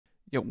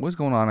Yo, what's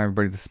going on,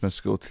 everybody? This is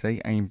Mysticall.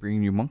 Today, I am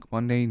bringing you Monk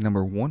Monday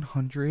number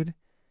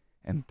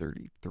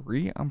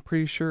 133. I'm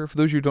pretty sure. For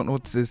those of you who don't know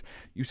what this is,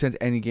 you send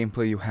any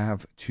gameplay you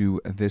have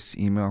to this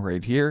email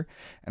right here,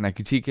 and I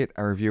critique it,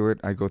 I review it,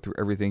 I go through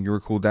everything: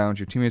 your cooldowns,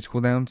 your teammates'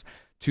 cooldowns,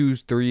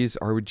 twos, threes,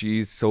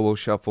 RBGs, solo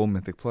shuffle,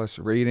 Mythic Plus,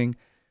 rating,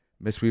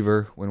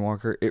 Mistweaver,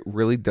 Windwalker. It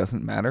really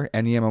doesn't matter.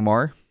 Any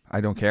MMR, I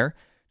don't care.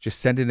 Just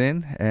send it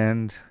in,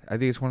 and I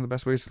think it's one of the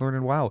best ways to learn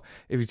in WoW.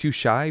 If you're too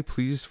shy,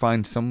 please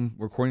find some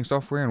recording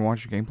software and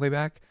watch your gameplay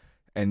back,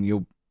 and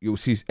you'll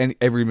see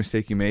every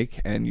mistake you make,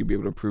 and you'll be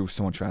able to improve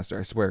so much faster,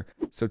 I swear.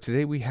 So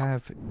today we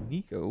have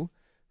Niko,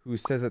 who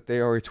says that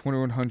they are a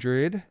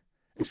 2100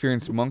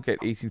 experienced monk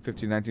at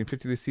 1850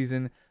 1950 this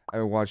season. I've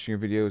been watching your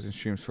videos and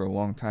streams for a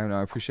long time now.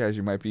 I appreciate, as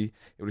you might be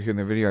able to hear in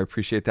the video, I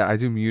appreciate that. I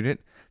do mute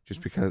it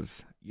just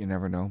because you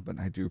never know, but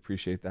I do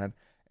appreciate that.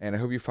 And I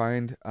hope you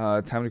find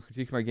time to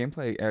critique my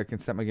gameplay. I can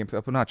set my gameplay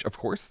up a notch. Of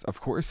course.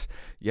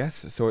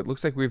 Yes. So it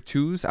looks like we have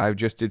twos. I've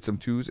just did some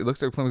twos. It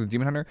looks like we're playing with a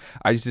Demon Hunter.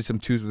 I just did some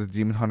twos with a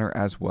Demon Hunter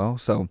as well.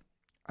 So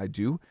I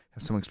do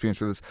have some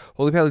experience with this.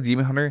 Holy Pally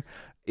Demon Hunter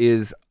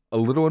is a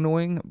little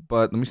annoying,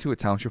 but let me see what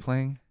talents you're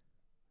playing.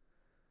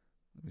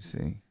 Let me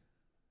see.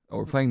 Oh,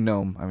 we're playing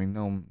Gnome. I mean,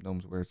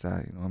 Gnome's where it's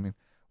at. You know what I mean?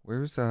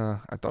 Where's, I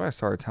thought I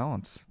saw our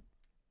talents.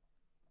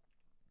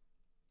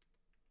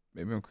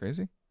 Maybe I'm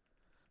crazy?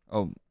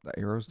 Oh, the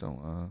arrows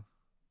don't,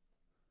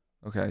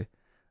 okay.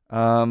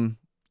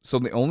 So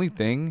the only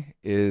thing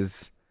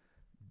is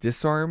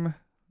disarm.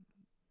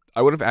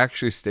 I would have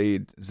actually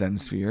stayed Zen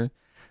Sphere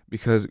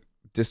because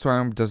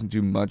disarm doesn't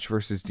do much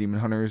versus demon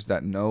hunters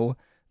that know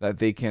that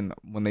they can,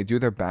 when they do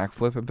their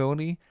backflip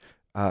ability,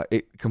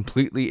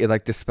 it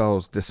like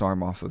dispels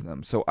disarm off of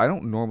them. So I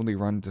don't normally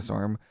run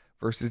disarm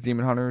versus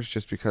demon hunters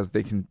just because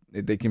they can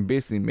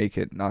basically make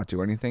it not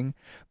do anything,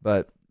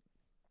 but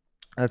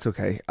that's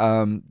okay.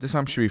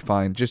 Disarm should be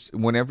fine. Just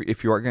whenever,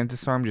 if you are going to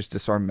disarm, just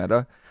disarm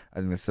meta. I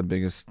think that's the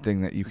biggest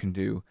thing that you can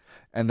do.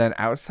 And then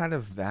outside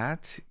of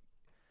that,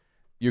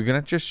 you're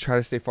going to just try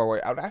to stay far away.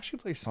 I would actually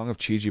play Song of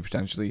Chi-Ji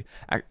potentially.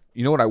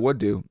 You know what I would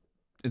do?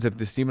 Is if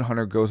this Demon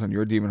Hunter goes on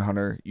your Demon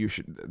Hunter, your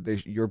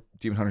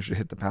Demon Hunter should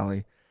hit the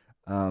Pally.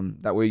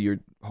 That way your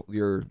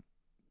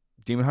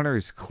Demon Hunter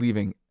is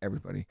cleaving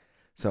everybody.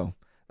 So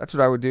that's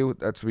what I would do.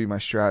 That would be my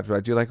strat. But I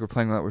do like we're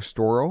playing that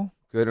Restoral.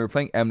 Good. We're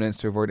playing Eminence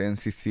to avoid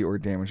NCC or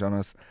damage on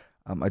us.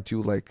 I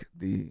do like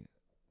the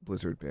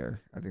Blizzard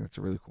Bear. I think that's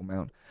a really cool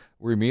mount.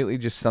 We immediately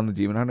just stun the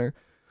Demon Hunter.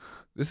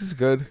 This is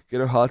good.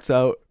 Get our hots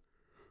out.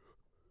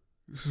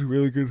 This is a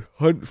really good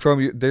hunt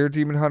from their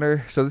Demon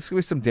Hunter. So this is gonna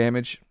be some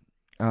damage.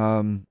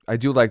 I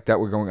do like that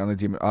we're going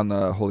on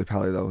the Holy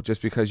Pally though,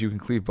 just because you can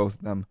cleave both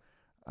of them.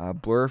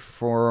 Blur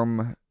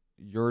from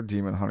your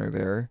Demon Hunter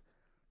there,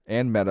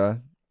 and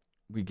meta.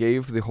 We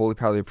gave the Holy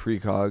Pally a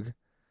precog.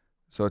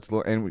 So it's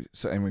low, and we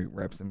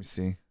reps. Let me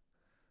see.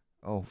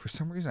 Oh, for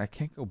some reason I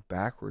can't go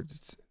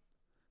backwards.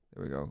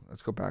 There we go.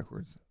 Let's go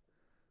backwards.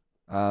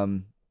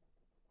 Can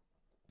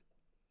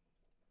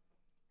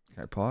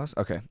I pause?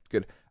 Okay,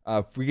 good.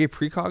 We gave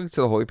precog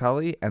to the Holy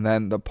Pally, and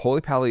then the Holy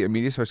Pally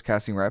immediately starts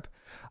casting rep.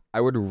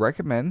 I would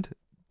recommend.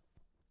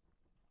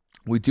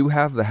 We do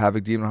have the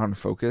Havoc Demon Hunter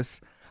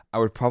focus. I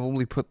would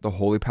probably put the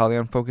Holy Pally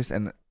on focus,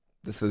 and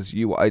this is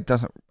UI. It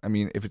doesn't. I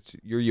mean, if it's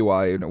your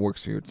UI and it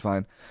works for you, it's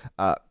fine.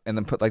 And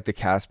then put like the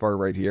cast bar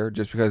right here,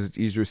 just because it's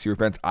easier to see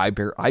repentance. I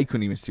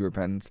couldn't even see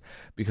repentance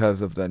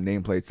because of the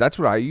nameplates. That's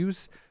what I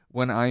use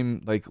when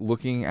I'm like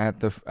looking at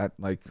the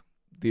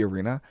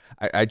arena.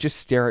 I just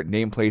stare at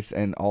nameplates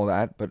and all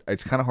that, but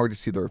it's kind of hard to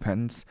see the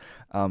repentance.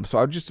 So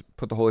I would just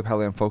put the Holy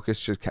Pally on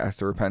focus to cast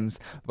the repentance.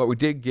 But we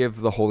did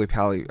give the Holy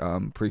Pally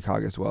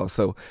precog as well.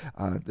 So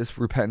this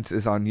repentance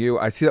is on you.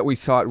 I see that we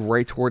saw it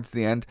right towards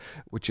the end,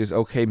 which is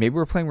okay. Maybe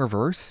we're playing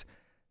reverse.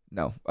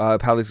 No,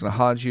 Pally's gonna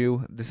hodge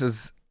you. This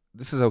is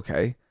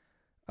okay.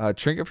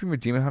 Trinket from your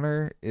Demon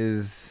Hunter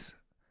is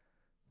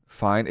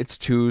fine. It's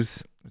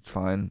twos. It's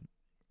fine.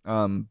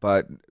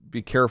 But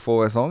be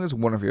careful. As long as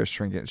one of your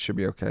trinkets should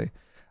be okay.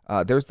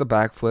 There's the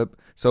backflip.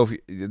 So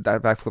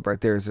that backflip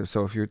right there is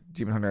if your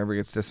Demon Hunter ever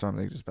gets disarmed,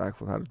 they just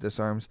backflip out of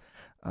disarms.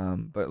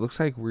 But it looks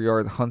like we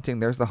are hunting.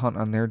 There's the hunt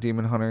on their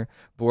Demon Hunter.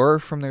 Blur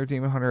from their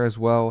Demon Hunter as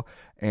well.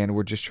 And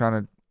we're just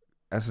trying to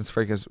essence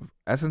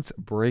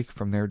break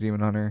from their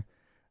Demon Hunter.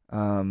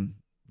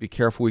 Be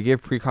careful. We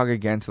give precog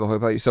again to the Holy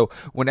Pally. So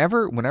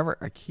whenever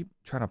I keep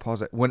trying to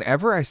pause it,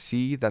 whenever I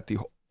see that the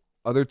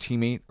other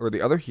teammate or the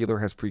other healer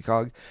has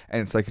precog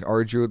and it's like an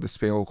Arju, the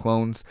Spale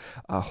clones,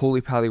 Holy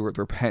Pally with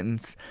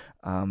repentance,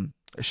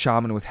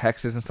 Shaman with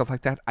hexes and stuff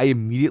like that, I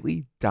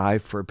immediately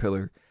dive for a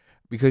pillar,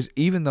 because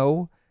even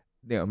though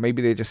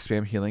maybe they just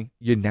spam healing,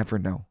 you never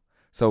know.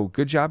 So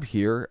good job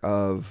here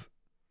of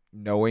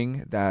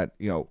knowing that,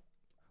 or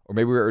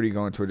maybe we're already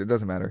going towards it,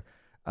 doesn't matter.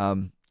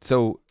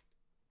 So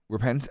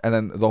repentance, and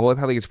then the Holy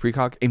Pally gets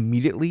precog,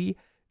 immediately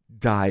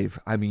dive.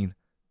 I mean,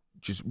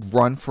 just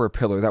run for a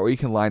pillar. That way you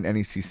can line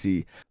any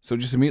CC. So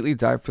just immediately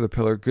dive for the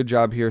pillar. Good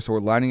job here. So we're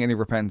lining any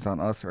repentance on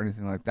us or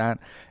anything like that.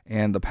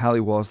 And the Pally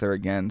wall's there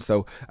again.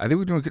 So I think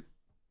we're doing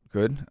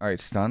good. All right,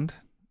 stunned.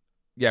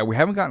 Yeah, we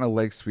haven't gotten a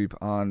leg sweep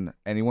on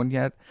anyone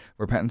yet.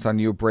 Repentance on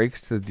you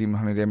breaks to the Demon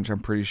Hunter damage, I'm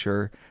pretty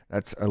sure.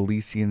 That's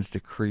Elysian's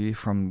Decree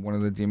from one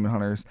of the Demon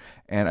Hunters.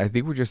 And I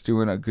think we're just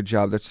doing a good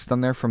job. That's stun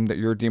there from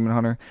your Demon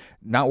Hunter.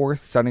 Not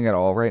worth stunning at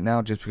all right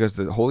now, just because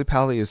the Holy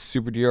Pally is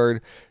super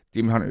DR'd.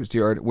 Demon Hunter is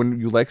DR'd. When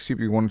you leg sweep,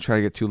 you want to try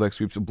to get 2 leg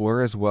sweeps.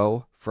 Blur as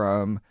well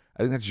from, I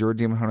think that's your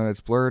Demon Hunter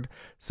that's blurred.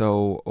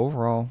 So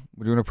overall,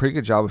 we're doing a pretty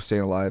good job of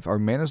staying alive. Our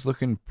mana's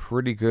looking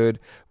pretty good.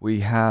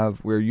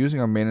 We're using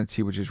our mana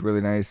tea, which is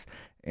really nice.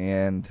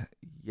 And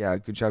yeah,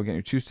 good job getting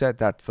your 2 set.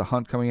 That's the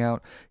hunt coming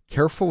out.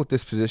 Careful with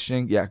this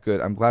positioning. Yeah, good.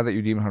 I'm glad that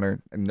your Demon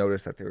Hunter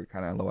noticed that they were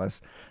kind of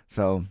LOS.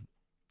 So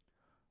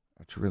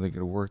that's really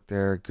good work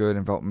there. Good.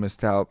 Envelop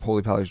missed out.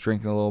 Holy Pally's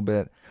drinking a little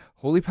bit.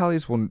 Holy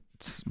Pally's will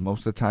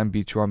most of the time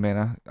beat you on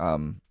mana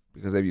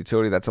because they have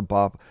utility. That's a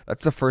bop.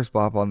 That's the first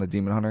bop on the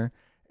Demon Hunter.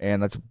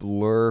 And that's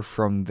blur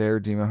from their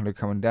Demon Hunter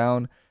coming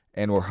down.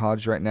 And we're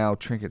Hodge right now.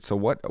 Trinket. So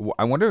what?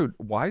 I wonder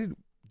why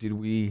did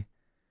we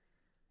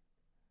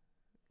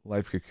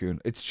Life Cocoon?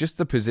 It's just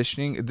the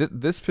positioning.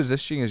 This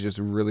positioning is just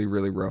really,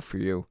 really rough for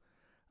you.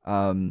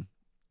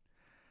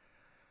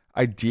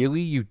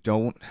 Ideally, you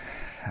don't.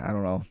 I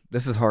don't know.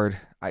 This is hard.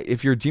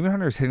 If your Demon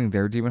Hunter is hitting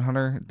their Demon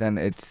Hunter, then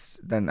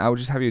I would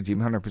just have your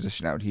Demon Hunter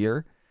position out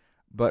here.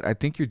 But I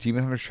think your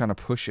Demon Hunter is trying to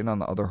push in on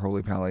the other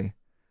Holy Pally.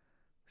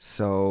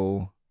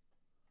 So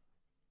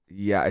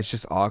yeah, it's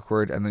just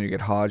awkward, and then you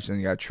get Hodge, and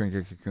then you got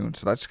Trinket Cocoon.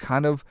 So that's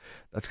kind of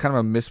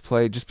a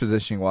misplay, just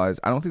positioning wise.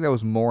 I don't think that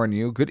was more on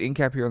you. Good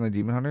incap here on the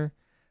Demon Hunter.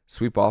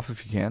 Sweep off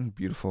if you can.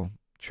 Beautiful.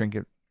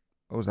 Trinket.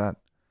 What was that?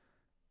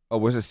 Oh,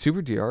 was it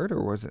super DR'd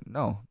or was it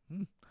no?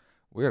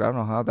 Weird. I don't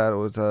know how that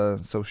was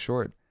so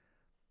short.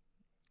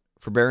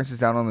 Forbearance is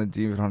down on the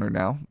Demon Hunter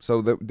now,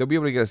 so they'll be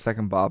able to get a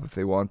second bob if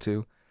they want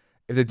to.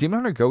 If the Demon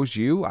Hunter goes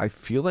you, I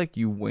feel like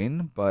you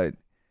win, but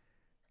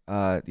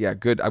yeah,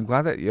 good. I'm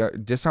glad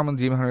that disarm on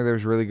the Demon Hunter there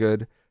is really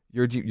good.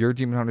 Your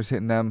Demon Hunter's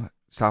hitting them.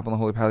 Stop on the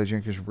Holy Pally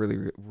drink is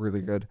really,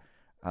 really good.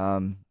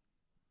 But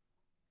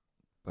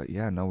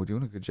yeah, no, we're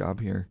doing a good job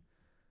here.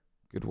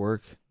 Good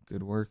work.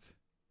 Good work.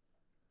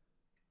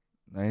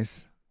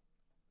 Nice.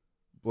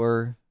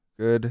 Blur.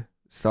 Good.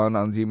 Stun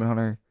on the Demon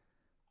Hunter.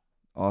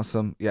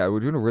 Awesome. Yeah, we're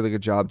doing a really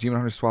good job. Demon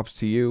Hunter swaps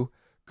to you.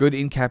 Good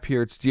in cap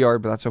here. It's DR,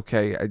 but that's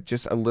okay.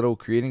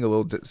 Creating a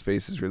little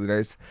space is really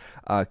nice.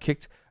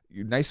 Kicked.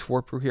 Nice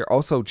 4-pro here.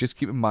 Also, just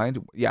keep in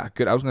mind. Yeah,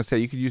 good. I was gonna say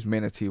you could use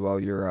mana tea while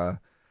you're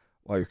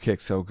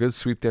kicked. So good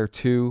sweep there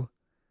too.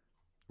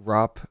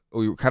 Rop.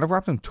 Oh, you kind of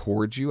wrapped him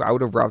towards you. I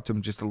would have wrapped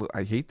him just a little.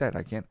 I hate that.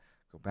 I can't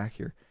go back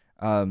here.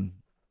 Let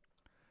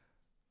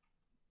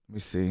me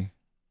see.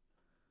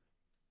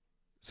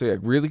 So yeah,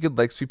 really good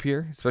leg sweep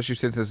here, especially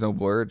since there's no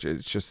blur. It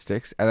just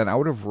sticks. And then I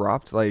would have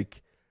wrapped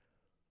like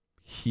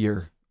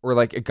here, or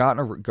like it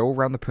go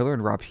around the pillar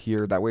and wrap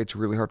here. That way it's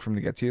really hard for him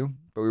to get to you.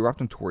 But we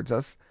wrapped him towards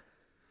us.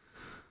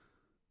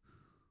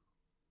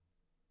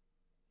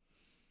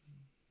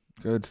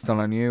 Good. Stun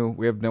on you.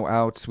 We have no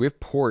outs. We have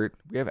port.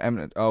 We have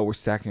eminent. Oh, we're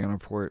stacking on our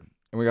port.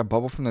 And we got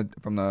bubble from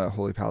the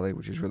Holy Pally,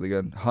 which is really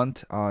good.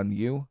 Hunt on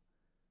you.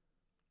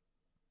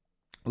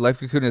 Life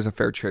Cocoon is a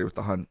fair trade with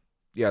the hunt.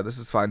 Yeah, this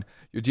is fine.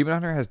 Your Demon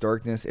Hunter has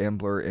darkness and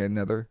blur and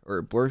nether.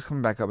 Or blur's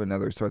coming back up in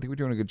nether. So I think we're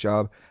doing a good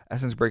job.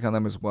 Essence break on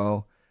them as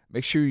well.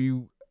 Make sure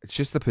it's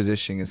just the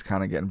positioning is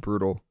kind of getting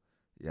brutal.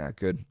 Yeah,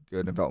 good.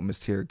 Good. Envelop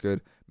mist here.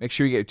 Good. Make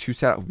sure you get 2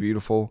 set.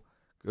 Beautiful.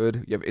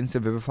 Good. You have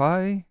instant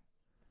vivify.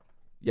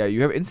 Yeah,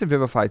 you have instant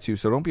vivify too,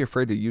 so don't be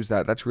afraid to use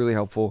that. That's really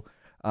helpful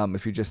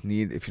if you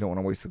don't want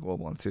to waste the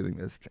global on soothing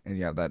mist. And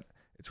yeah,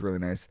 it's really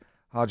nice.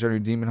 Hodge on your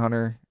Demon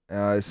Hunter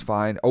is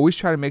fine. Always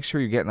try to make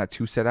sure you're getting that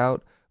 2 set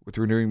out with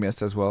renewing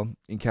mist as well.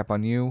 Incap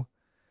on you,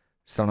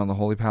 stun on the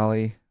Holy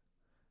Pally.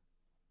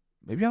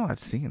 Maybe I'm not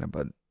seeing it,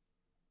 but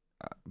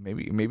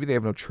maybe they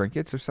have no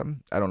trinkets or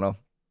something. I don't know.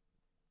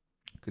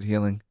 Good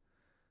healing,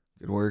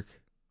 good work.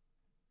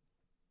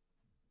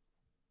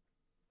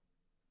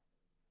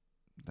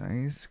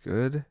 Nice,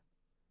 good.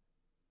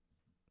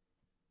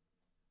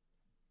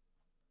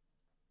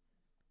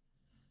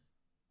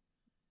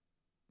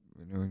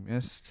 Renewing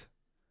mist.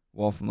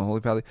 Wall from the Holy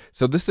Pally.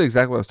 So this is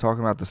exactly what I was talking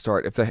about at the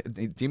start. If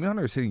the Demon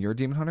Hunter is hitting your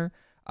Demon Hunter,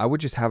 I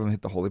would just have him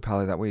hit the Holy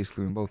Pally. That way he's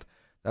clearing both.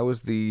 That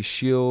was the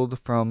shield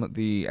from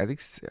the, I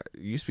think it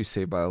used to be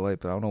Saved by the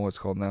Light, but I don't know what it's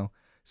called now.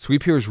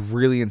 Sweep here is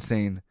really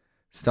insane.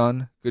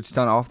 Stun. Good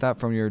stun off that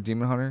from your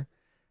Demon Hunter.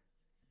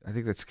 I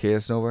think that's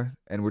Chaos Nova.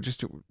 And we're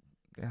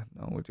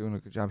doing a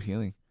good job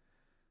healing.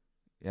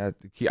 Yeah,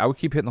 I would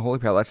keep hitting the Holy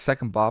Pally. That's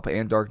second bop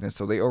and darkness,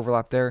 so they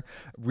overlap there.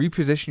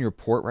 Reposition your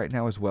port right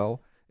now as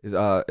well is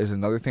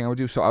another thing I would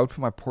do. So I would put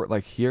my port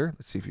like here.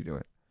 Let's see if you do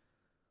it.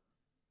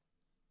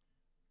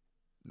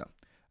 No.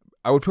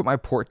 I would put my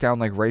port down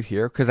like right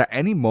here, because at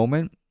any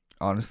moment,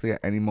 honestly, at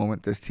any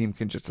moment, this team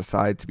can just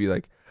decide to be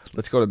like,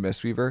 let's go to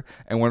Mistweaver.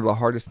 And one of the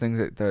hardest things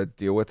to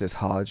deal with is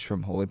Hodge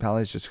from Holy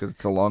Pally, just because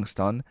it's a long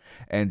stun.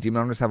 And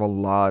Demon Hunters have a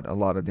lot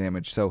of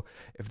damage. So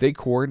if they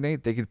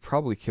coordinate, they could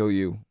probably kill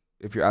you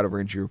if you're out of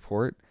range of your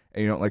port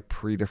and you don't like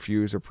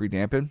pre-diffuse or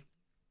pre-dampen.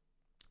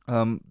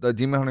 The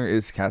Demon Hunter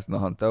is casting the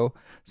hunt though,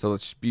 so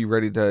let's be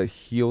ready to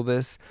heal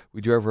this.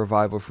 We do have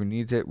revival if we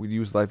need it. We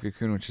use Life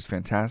Cocoon, which is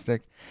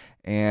fantastic,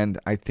 and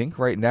I think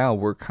right now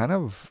we're kind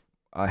of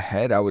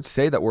ahead. I would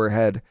say that we're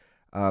ahead.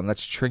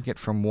 Let's trinket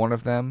from one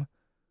of them.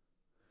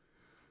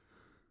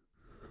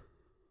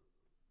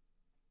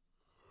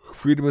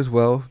 Freedom as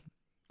well.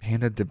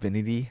 Panda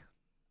Divinity,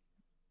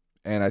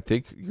 and I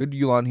think good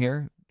Yulan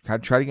here. Can I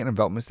try to get an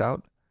Envelop Mist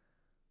out?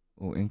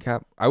 Oh,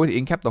 incap. I would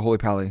incap the Holy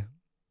Pally.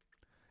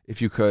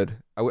 If you could,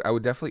 I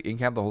would definitely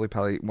incap the Holy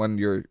Pally when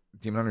your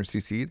Demon Hunter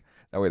CC'd.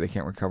 That way they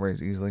can't recover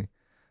as easily.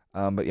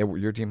 But yeah,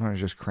 your Demon Hunter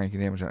is just cranking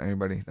damage on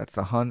anybody. That's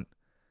the hunt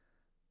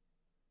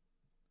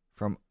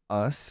from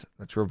us.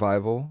 That's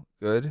revival.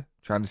 Good.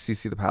 Trying to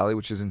CC the Pally,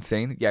 which is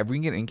insane. Yeah, if we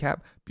can get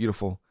incap,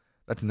 beautiful.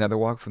 That's another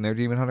walk from their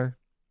Demon Hunter.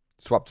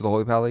 Swap to the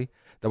Holy Pally.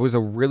 That was a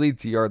really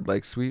DR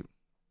leg sweep.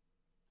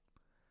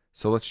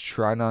 So let's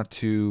try not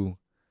to.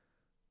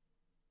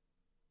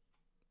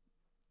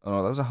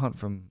 Oh, that was a hunt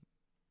from.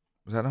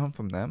 Was that a hunt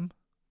from them?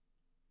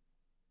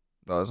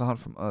 No, that was a hunt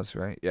from us,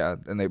 right? Yeah,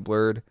 and they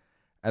blurred.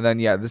 And then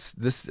yeah, this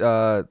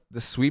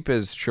sweep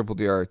is triple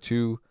DR.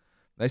 Two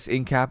nice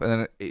incap,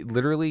 and then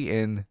literally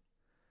in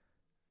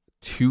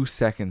 2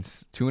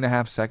 seconds,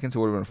 2.5 seconds, it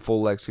would have been a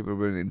full leg sweep. It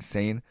would have been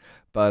insane.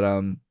 But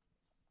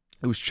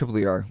it was triple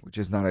DR, which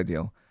is not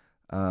ideal.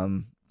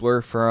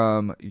 Blur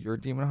from your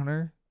Demon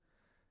Hunter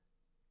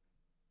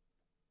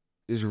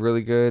is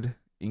really good.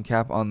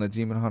 Incap on the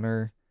Demon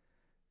Hunter.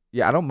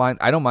 Yeah, I don't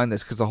mind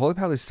this because the Holy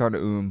Pally is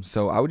starting to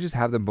so I would just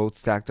have them both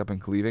stacked up and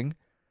cleaving,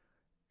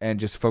 and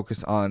just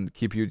focus on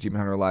keep your Demon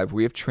Hunter alive.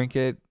 We have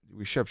Trinket.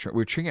 We should have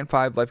we're Trinket in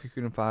 5, Life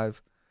Cocoon in 5.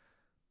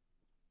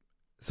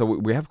 So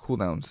we have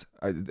cooldowns.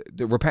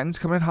 The Repentance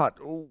coming in hot.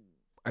 Oh,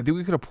 I think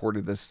we could have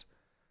ported this.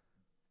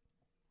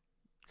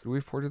 Could we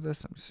have ported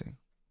this? Let me see.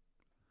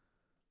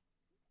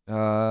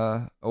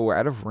 Oh, we're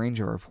out of range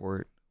of our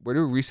port. Where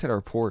do we reset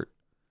our port?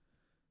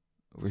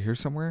 Over here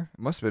somewhere? It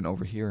must have been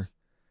over here.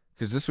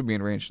 Because this would be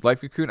in range.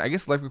 Life Cocoon, I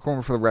guess Life Cocoon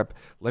before the rep.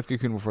 Life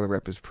Cocoon before the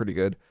rep is pretty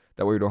good.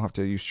 That way you don't have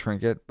to use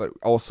Trinket. But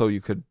also you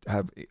could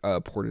have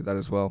ported that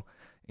as well.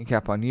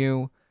 Incap on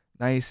you.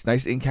 Nice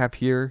incap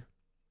here.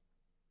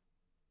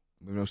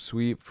 We have no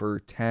sweep for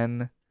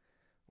 10.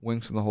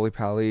 Wings from the Holy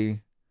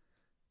Pally.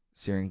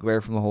 Searing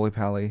Glare from the Holy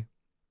Pally.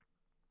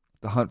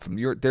 The hunt from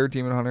their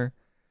Demon Hunter.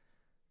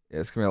 Yeah,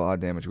 it's going to be a lot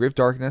of damage. We have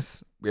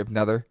Darkness. We have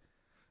Nether.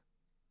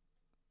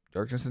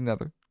 Darkness and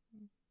Nether.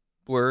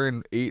 Blur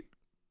in 8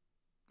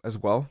 as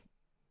well.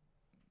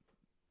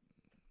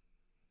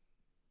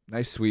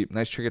 Nice sweep.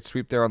 Nice Trinket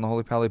sweep there on the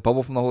Holy Pally.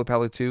 Bubble from the Holy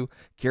Pally too.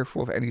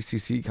 Careful of any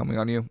CC coming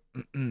on you.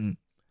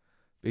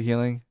 Big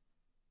healing.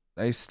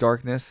 Nice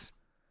Darkness.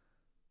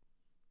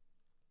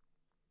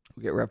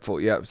 We get rep full.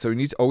 Yeah, so you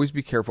need to always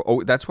be careful.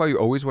 Oh, that's why you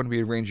always want to be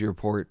in range of your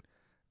port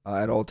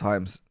at all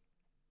times.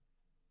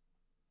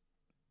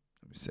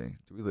 Let me see.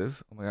 Do we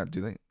live? Oh my god,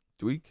 do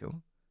we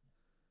kill?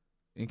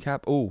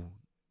 Incap. Oh,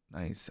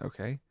 nice.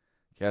 Okay.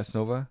 Chaos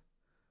Nova.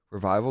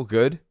 Revival.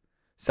 Good.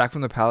 Stack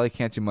from the Pally.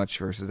 Can't do much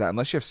versus that.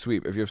 Unless you have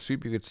sweep. If you have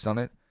sweep, you could stun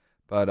it.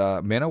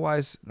 But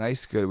mana-wise,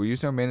 nice. Good. We're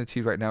using our Mana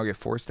Tea right now. We get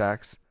 4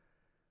 stacks.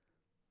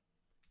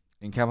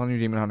 Incap on your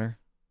Demon Hunter.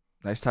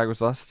 Nice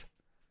Tiger's Lust.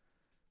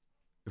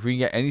 If we can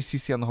get any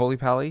CC on the Holy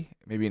Pally,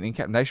 maybe an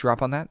incap. Nice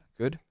drop on that.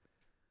 Good.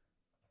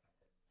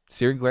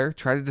 Searing Glare.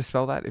 Try to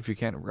dispel that if you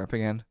can. Rep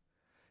again.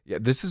 Yeah,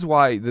 this is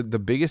why the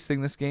biggest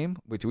thing this game.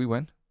 Wait, do we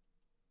win?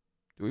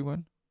 Do we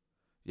win?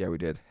 Yeah, we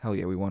did. Hell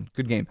yeah, we won.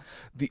 Good game.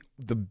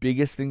 The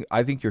biggest thing,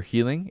 I think your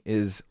healing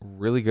is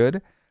really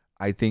good.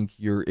 I think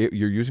you're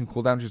using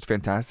cooldown, which is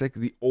fantastic.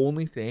 The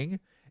only thing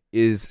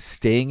is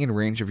staying in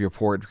range of your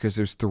port, because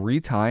there's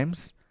 3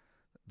 times.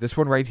 This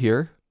one right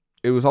here.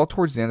 It was all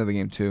towards the end of the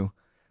game too,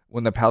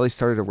 when the Pally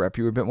started to rep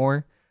you a bit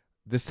more.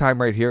 This time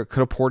right here,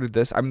 could have ported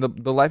this. I mean,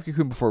 the Life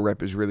Cocoon before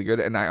rep is really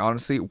good, and I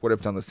honestly would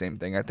have done the same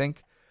thing, I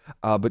think.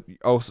 But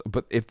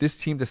if this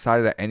team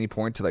decided at any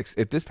point to, like,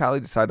 if this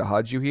Pally decided to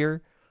hodge you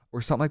here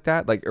or something like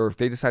that, like, or if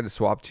they decided to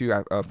swap to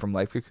you from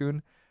Life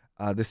Cocoon,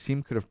 this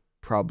team could have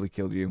probably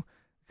killed you,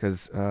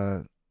 because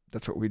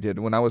that's what we did.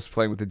 When I was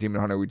playing with the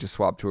Demon Hunter, we just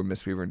swapped to a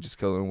Mistweaver and just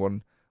killed him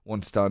in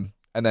one stun.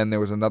 And then there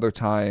was another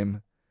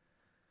time,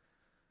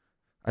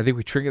 I think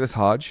we trinket this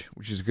Hodge,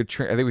 which is a good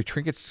trinket. I think we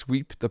trinket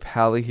sweep the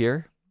Pally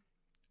here,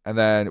 and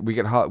then we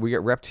get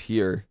repped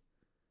here,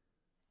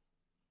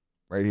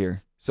 right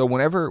here. So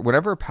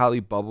whenever a Pally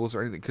bubbles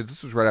or anything, because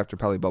this was right after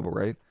Pally bubble,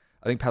 right?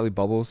 I think Pally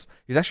bubbles.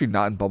 He's actually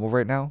not in bubble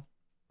right now,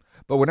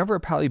 but whenever a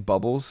Pally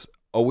bubbles,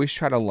 always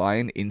try to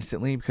line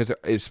instantly, because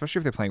especially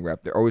if they're playing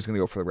rep, they're always going to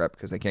go for the rep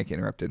because they can't get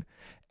interrupted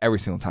every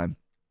single time.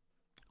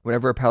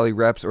 Whenever a Pally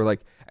reps or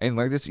like anything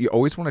like this, you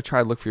always want to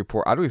try to look for your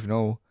port. I don't even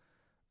know.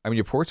 I mean,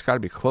 your port's got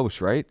to be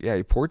close, right? Yeah,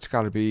 your port's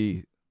got to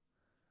be.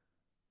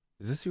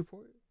 Is this your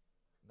port?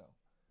 No,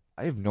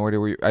 I have no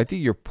idea where. I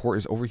think your port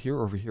is over here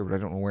or over here, but I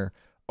don't know where.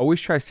 Always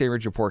try to stay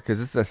around your port, because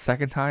this is a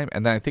second time,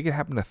 and then I think it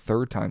happened a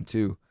third time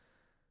too.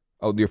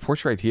 Oh, your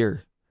port's right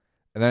here,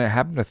 and then it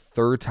happened a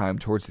third time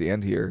towards the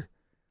end here.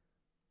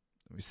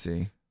 Let me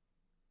see.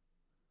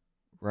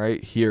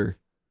 Right here,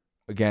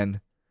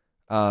 again.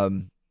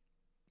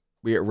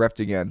 We get repped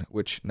again,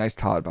 which nice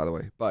Todd by the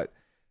way. But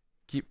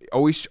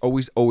always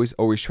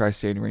try to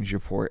stay in range of your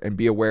port and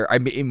be aware. I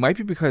mean, it might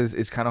be because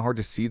it's kind of hard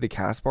to see the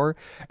cast bar,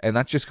 and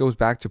that just goes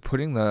back to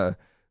putting the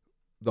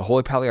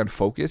Holy Pally on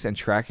focus and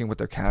tracking what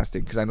they're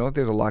casting. Because I know that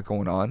there's a lot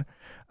going on,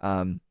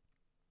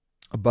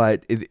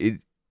 but it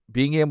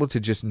being able to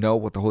just know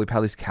what the Holy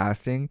Pally's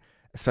casting,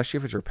 especially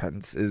if it's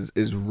repentance,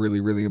 is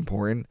really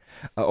important.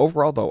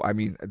 Overall, though, I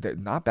mean,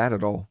 not bad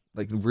at all.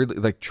 Like really,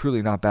 like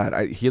truly not bad.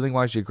 Healing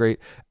wise, you're great.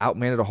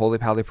 Outmanned a Holy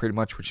Pally pretty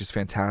much, which is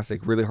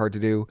fantastic. Really hard to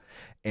do,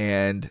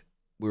 and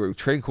we were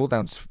trading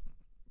cooldowns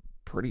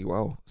pretty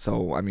well.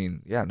 So I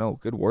mean, yeah, no,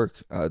 good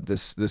work.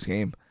 This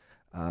game.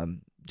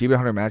 Demon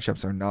Hunter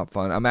matchups are not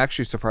fun. I'm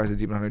actually surprised that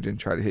Demon Hunter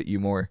didn't try to hit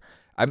you more.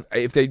 I'm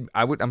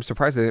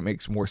surprised they didn't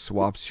make more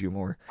swaps to you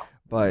more.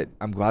 But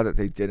I'm glad that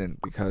they didn't,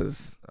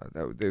 because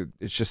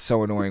it's just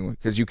so annoying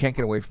because you can't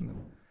get away from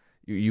them.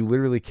 You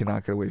literally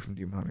cannot get away from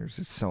Demon Hunters.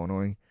 It's so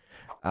annoying.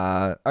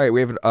 All right,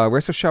 we have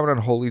Resto Shaman on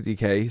Holy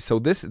DK. So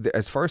this,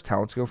 as far as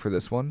talents go for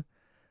this one,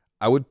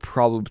 I would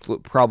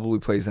probably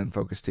play Zen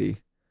Focus T.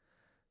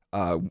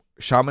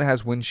 Shaman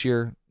has Wind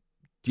Shear,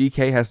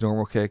 DK has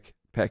Normal Kick,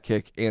 Pet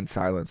Kick, and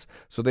Silence.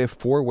 So they have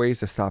 4 ways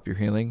to stop your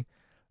healing.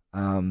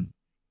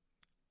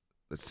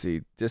 Let's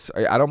see.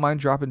 I don't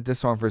mind dropping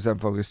Disarm for Zen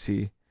Focus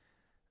T.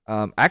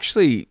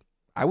 Actually,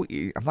 I'm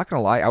not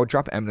gonna lie. I would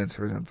drop Eminence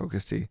for Zen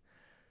Focus T.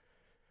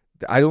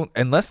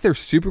 Unless they're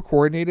super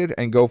coordinated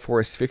and go for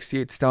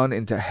Asphyxiate Stun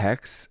into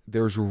Hex.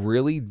 There's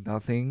really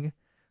nothing.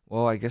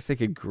 Well, I guess they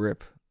could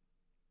grip.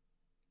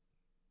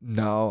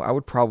 No, I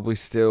would probably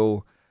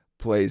still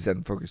play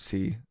Zen Focus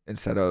T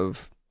instead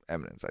of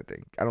Eminence.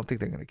 I don't think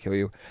they're gonna kill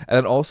you. And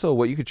then also,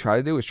 what you could try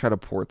to do is try to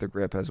port the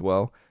grip as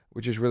well,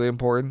 which is really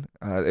important.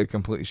 It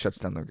completely shuts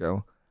down their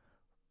go.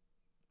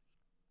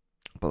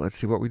 But let's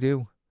see what we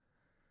do.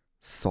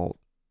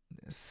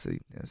 Saltness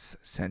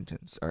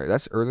sentence. All right,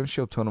 that's Earthen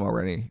Shield Totem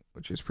already,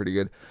 which is pretty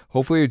good.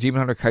 Hopefully your Demon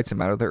Hunter kites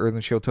him out of the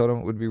Earthen Shield Totem.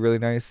 It would be really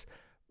nice.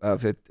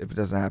 If it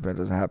doesn't happen, it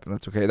doesn't happen.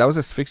 That's okay. That was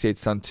Asphyxiate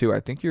Stun too. I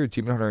think your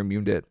Demon Hunter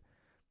immuned it,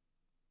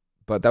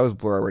 but that was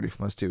blur already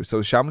from us too. So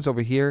the Shaman's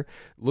over here,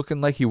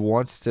 looking like he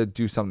wants to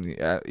do something.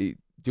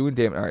 Doing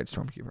damage. All right,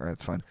 Stormkeeper. All right,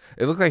 that's fine.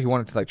 It looked like he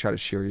wanted to like try to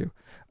shear you.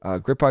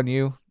 Grip on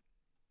you.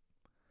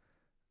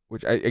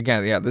 Which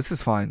again, yeah, this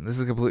is fine. This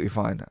is completely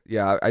fine.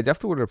 Yeah, I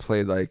definitely would have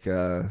played like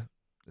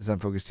Zen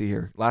Focus T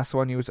here. Last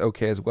one, he was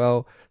okay as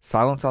well.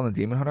 Silence on the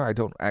Demon Hunter. I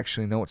don't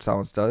actually know what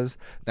Silence does.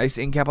 Nice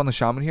incap on the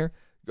Shaman here.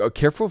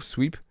 Careful of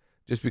sweep,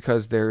 just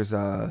because there is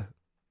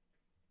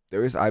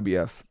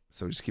IBF.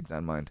 So just keep that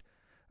in mind.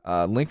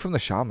 Link from the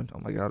Shaman. Oh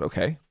my god.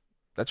 Okay,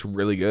 that's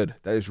really good.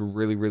 That is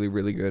really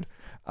good.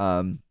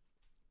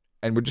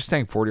 And we're just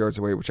staying 40 yards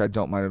away, which I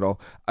don't mind at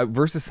all.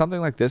 Versus something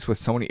like this with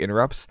so many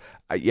interrupts,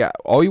 yeah,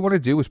 all you want to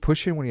do is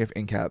push in when you have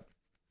incap.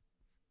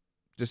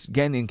 Just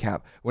get an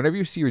incap. Whenever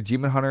you see your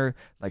Demon Hunter,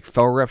 like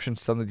Fell Eruption,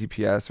 stun the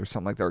DPS, or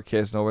something like that, or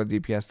Chaos Nova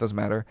DPS, doesn't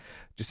matter.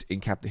 Just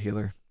incap the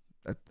healer.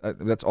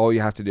 That's all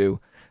you have to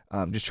do.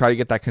 Just try to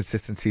get that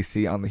consistent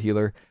CC on the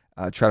healer.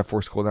 Try to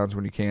force cooldowns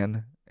when you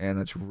can, and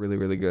that's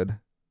really good.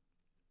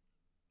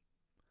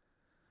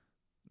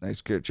 Nice,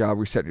 good job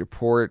resetting your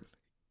port.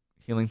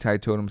 Healing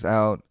Tide Totems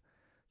out.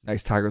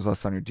 Nice Tiger's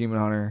Lust on your Demon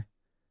Hunter.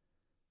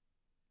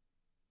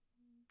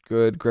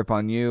 Good grip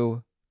on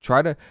you.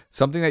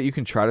 Something that you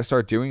can try to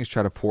start doing is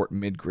try to port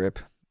mid grip.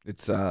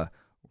 It's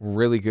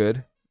really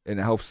good, and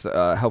it helps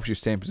you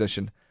stay in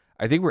position.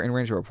 I think we're in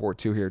range of our port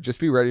too here.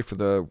 Just be ready for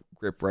the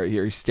grip right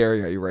here. He's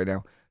staring at you right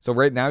now. So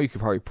right now you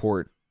could probably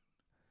port,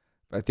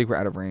 but I think we're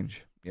out of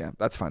range. Yeah,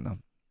 that's fine though.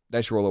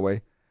 Nice roll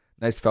away.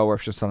 Nice Fell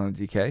Eruption stun on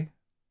the DK.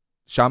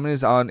 Shaman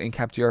is on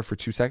incap DR for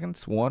 2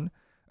 seconds. 1.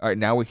 All right,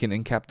 now we can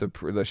incap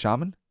the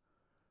Shaman.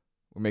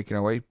 We're making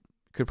our way.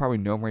 Could probably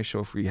Gnome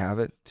Ratio if we have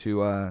it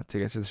to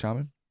get to the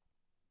Shaman.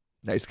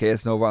 Nice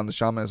Chaos Nova on the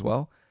Shaman as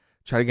well.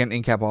 Try to get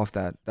an incap off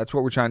that. That's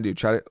what we're trying to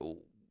do.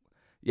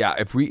 Yeah.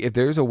 If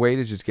there's a way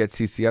to just get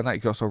CC on that,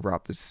 you can also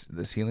drop this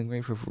healing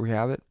wave if we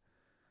have it.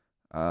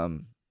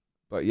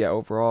 But yeah,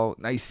 overall,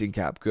 nice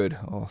incap. Good.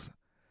 Oh,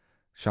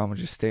 Shaman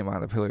just staying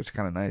behind the pillar. It's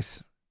kind of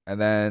nice.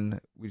 And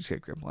then we just get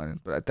grip line,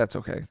 but that's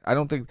okay. I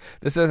don't think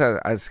this is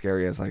as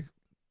scary as like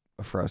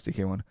a Frost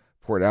DK one.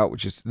 Port out,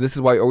 this is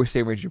why you always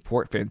stay in range of your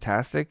port.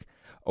 Fantastic.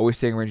 Always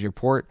stay in range of your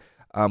port.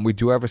 We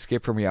do have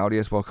Escape from Reality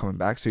as well coming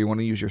back, so you want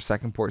to use your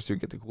second port so you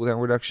get the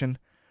cooldown reduction.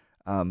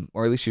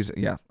 Or at least use it.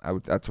 Yeah,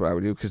 that's what I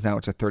would do, because now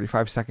it's a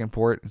 35-second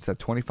port instead of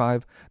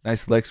 25.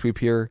 Nice leg sweep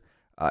here.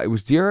 It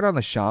was DR'd on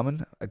the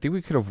Shaman. I think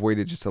we could have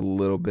waited just a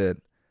little bit.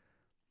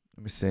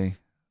 Let me see.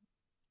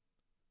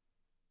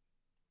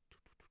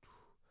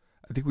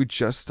 I think we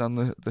just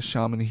done the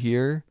Shaman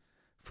here.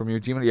 From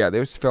your Demon, yeah,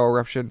 there's Fell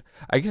Eruption.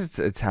 I guess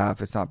it's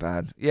half. It's not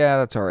bad. Yeah,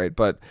 that's all right.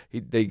 But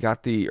they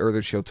got the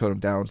Earthen Shield Totem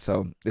down,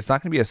 so it's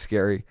not gonna be as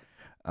scary.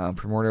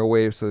 Primordial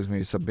Wave, so there's gonna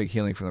be some big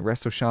healing from the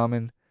Resto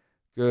Shaman.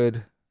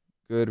 Good.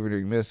 We're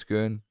doing Mist.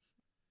 Good.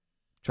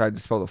 Tried to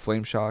dispel the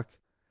Flame Shock.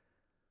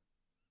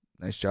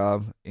 Nice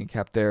job.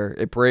 Incap there.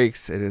 It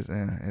breaks. It is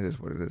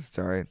what it is. It's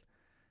all right.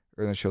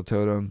 Earthen Shield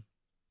Totem.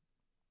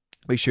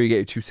 Make sure you get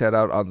your 2 set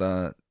out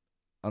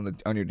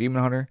on your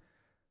demon hunter.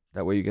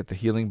 That way you get the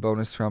healing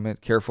bonus from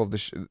it. Careful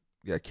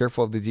of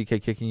careful of the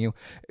DK kicking you.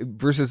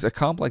 Versus a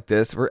comp like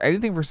this, for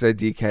anything versus a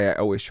DK, I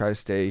always try to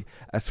stay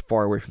as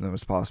far away from them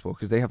as possible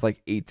because they have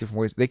like 8 different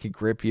ways. They could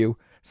grip you,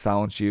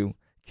 silence you,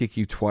 kick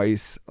you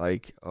twice,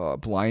 like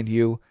blind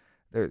you.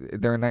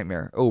 They're a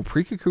nightmare. Oh,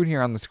 pre-cocoon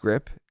here on this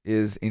grip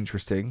is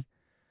interesting.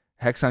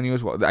 Hex on you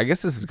as well. I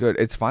guess this is good.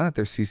 It's fine that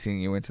they're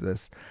CCing you into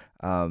this.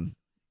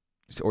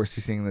 Or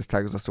CCing this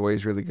Tiger's Lust away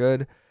is really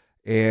good.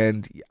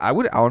 And I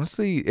would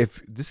honestly,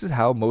 if this is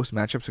how most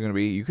matchups are going to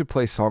be, you could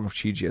play Song of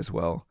Chi-Ji as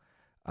well.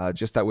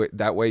 Just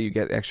that way you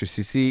get extra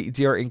CC.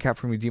 DR incap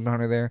from your Demon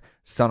Hunter there.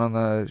 Stun on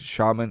the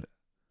Shaman.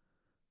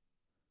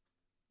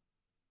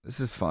 This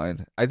is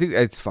fine. I think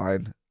it's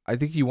fine. I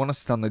think you want to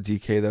stun the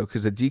DK though,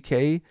 because the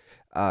DK,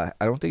 I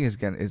don't think is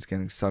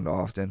getting stunned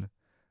often.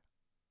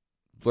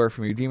 Blur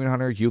from your Demon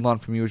Hunter. Yulon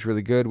from you is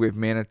really good. We have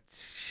Mana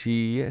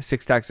Chi,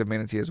 6 stacks of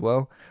Mana Chi as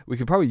well. We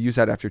could probably use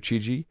that after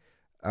Chi-Ji.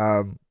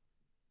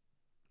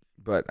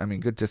 But I mean,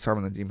 good disarm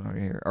on the Demon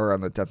Hunter here, or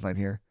on the Death Knight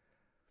here.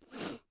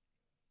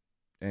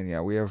 And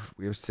yeah, we have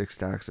 6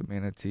 stacks of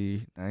Mana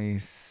Tea.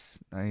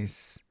 Nice.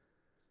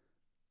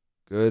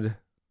 Good.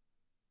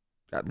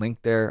 Got Link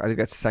there. I think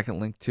that's second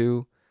Link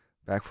too.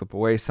 Backflip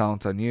away,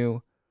 silence on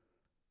you.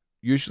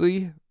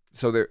 Usually,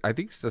 I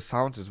think the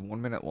silence is 1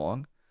 minute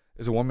long.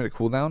 It's a 1 minute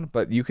cooldown,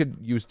 but you could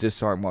use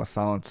disarm while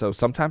silent. So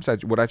sometimes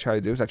what I try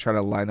to do is I try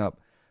to line up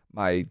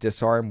my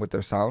disarm with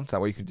their silence.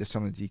 That way you can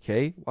disarm the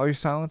DK while you're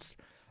silenced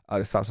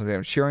to stop some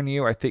damage. Shearing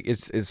you, I think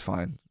is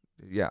fine.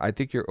 Yeah, I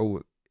think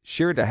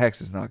shear to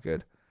Hex is not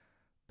good,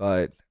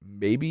 but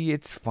maybe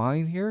it's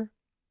fine here.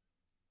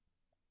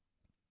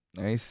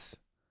 Nice.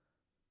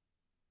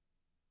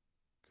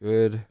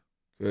 Good.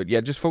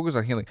 Yeah, just focus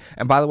on healing.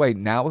 And by the way,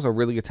 now is a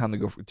really good time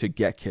to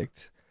get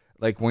kicked.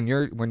 Like when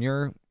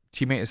your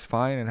teammate is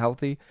fine and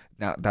healthy,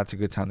 now that's a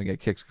good time to get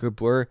kicked. Good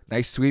blur,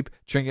 nice sweep,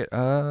 trinket.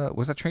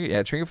 Was that trinket?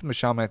 Yeah, trinket from the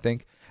Shaman, I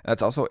think.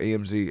 That's also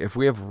AMZ. If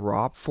we have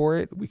ROP for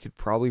it, we could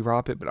probably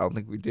ROP it, but I don't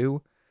think we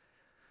do.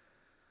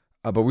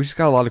 But we just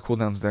got a lot of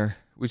cooldowns there.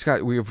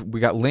 We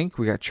got Link,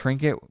 we got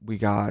trinket, we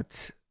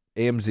got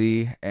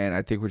AMZ, and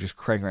I think we're just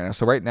cranking right now.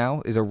 So right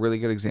now is a really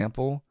good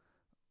example.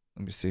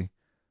 Let me see.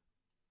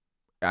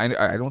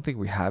 I don't think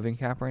we have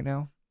incap right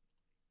now.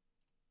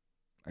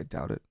 I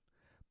doubt it.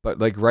 But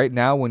like right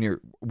now,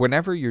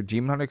 whenever your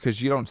Demon Hunter,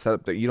 because you don't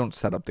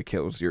set up the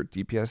kills, your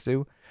DPS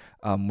do.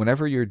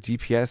 Whenever your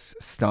DPS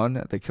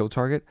stun the kill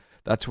target,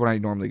 that's when I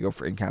normally go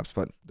for incaps.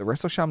 But the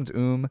rest of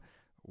Shaman's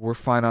we're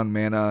fine on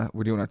mana.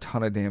 We're doing a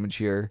ton of damage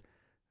here,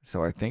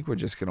 so I think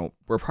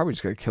we're probably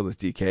just gonna kill this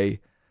DK.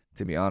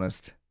 To be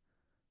honest,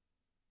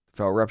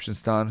 Fell Eruption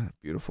stun,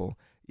 beautiful.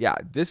 Yeah,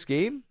 this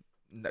game,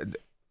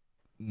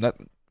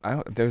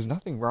 there's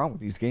nothing wrong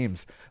with these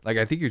games. Like,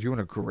 I think you're doing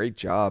a great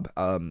job.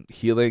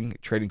 Healing,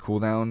 trading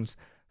cooldowns,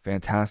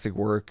 fantastic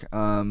work.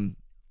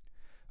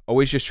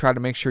 Always just try to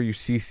make sure you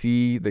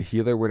CC the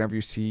healer whenever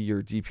you see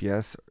your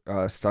DPS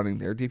stunning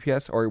their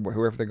DPS or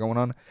whoever they're going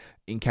on.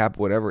 Incap,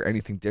 whatever,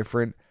 anything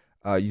different.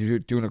 You're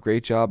doing a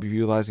great job of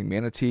utilizing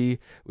Mana Tea.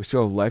 We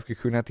still have Life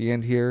Cocoon at the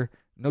end here.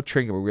 No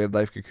Trinket, but we had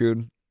Life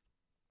Cocoon.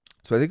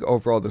 So I think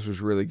overall this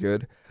was really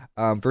good.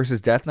 Versus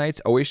Death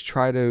Knights, always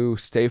try to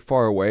stay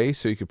far away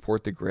so you can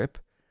port the grip.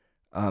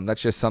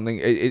 That's just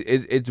something.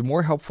 It's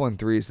more helpful in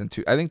 3s than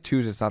 2. I think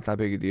 2s it's not that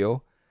big a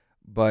deal,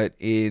 but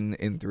in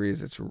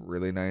 3s it's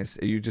really nice.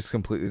 You just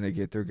completely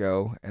negate their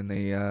go, and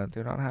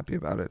they're not happy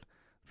about it.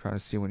 I'm trying to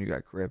see when you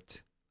got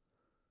gripped.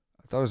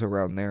 I thought it was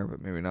around there,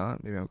 but maybe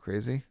not. Maybe I'm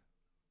crazy.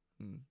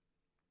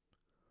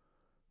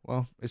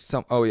 Well, it's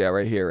some. Oh yeah,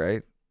 right here,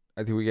 right?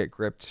 I think we get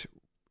gripped.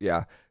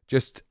 Yeah,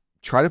 just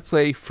try to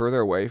play further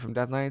away from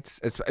Death Knights.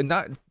 It's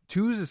not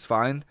 2s is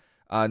fine.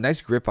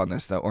 Nice grip on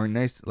this though, or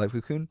nice Life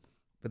Cocoon.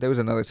 But there was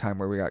another time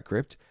where we got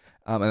gripped,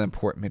 and then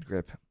port mid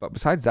grip. But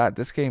besides that,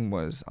 this game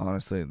was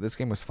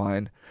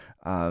fine.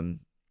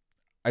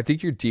 I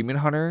think your Demon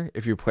Hunter,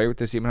 if you play with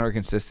this Demon Hunter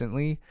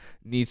consistently,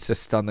 needs to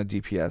stun the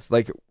DPS.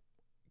 Like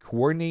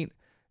coordinate,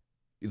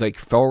 like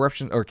Fell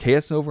Eruption or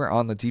Chaos Nova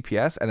on the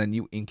DPS, and then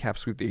you incap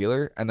sweep the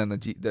healer, and then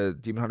the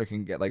Demon Hunter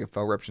can get like a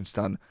Fell Eruption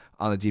stun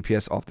on the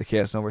DPS off the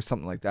Chaos Nova,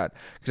 something like that.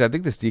 Because I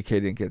think this DK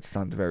didn't get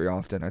stunned very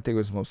often. I think it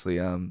was mostly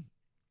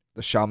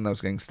the Shaman that was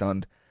getting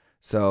stunned.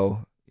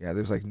 So yeah,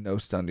 there's like no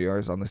stun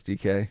DRs on this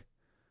DK.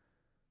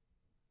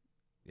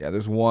 Yeah,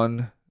 there's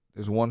one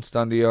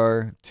stun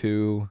DR,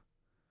 2,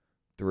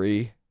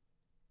 3,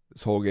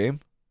 this whole game.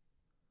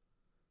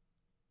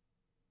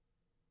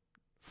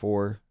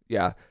 4.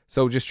 Yeah,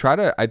 so just try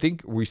to. I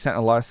think we sent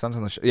a lot of stuns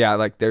on the. Yeah,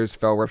 like there's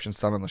Fell Eruption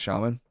stun on the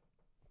Shaman.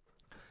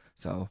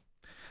 So,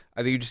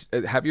 I think you just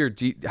have your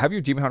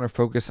Demon Hunter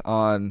focus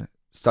on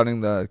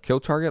stunning the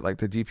kill target, like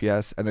the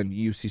DPS, and then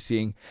you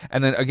CCing.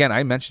 And then again,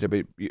 I mentioned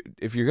it, but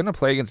if you're gonna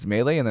play against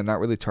melee and they're not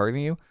really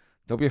targeting you,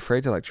 don't be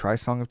afraid to like try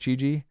Song of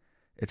Chi-Ji.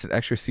 It's an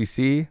extra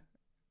CC.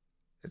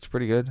 It's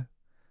pretty good,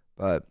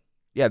 but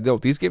yeah,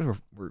 these games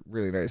were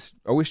really nice.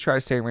 Always try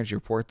to stay in range of your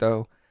port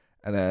though,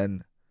 and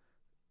then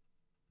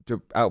to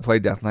outplay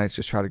Death Knights,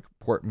 just try to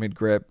port mid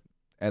grip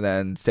and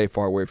then stay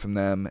far away from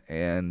them.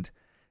 And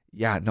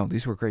yeah, no,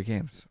 these were great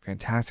games.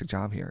 Fantastic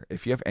job here.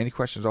 If you have any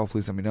questions at all,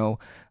 please let me know.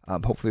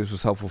 Hopefully this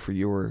was helpful for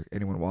you or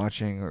anyone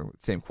watching, or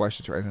same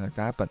questions or anything like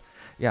that. But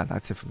yeah,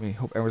 that's it for me.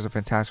 Hope everyone's a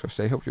fantastic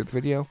day. Hope you enjoyed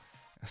the video.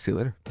 I'll see you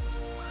later.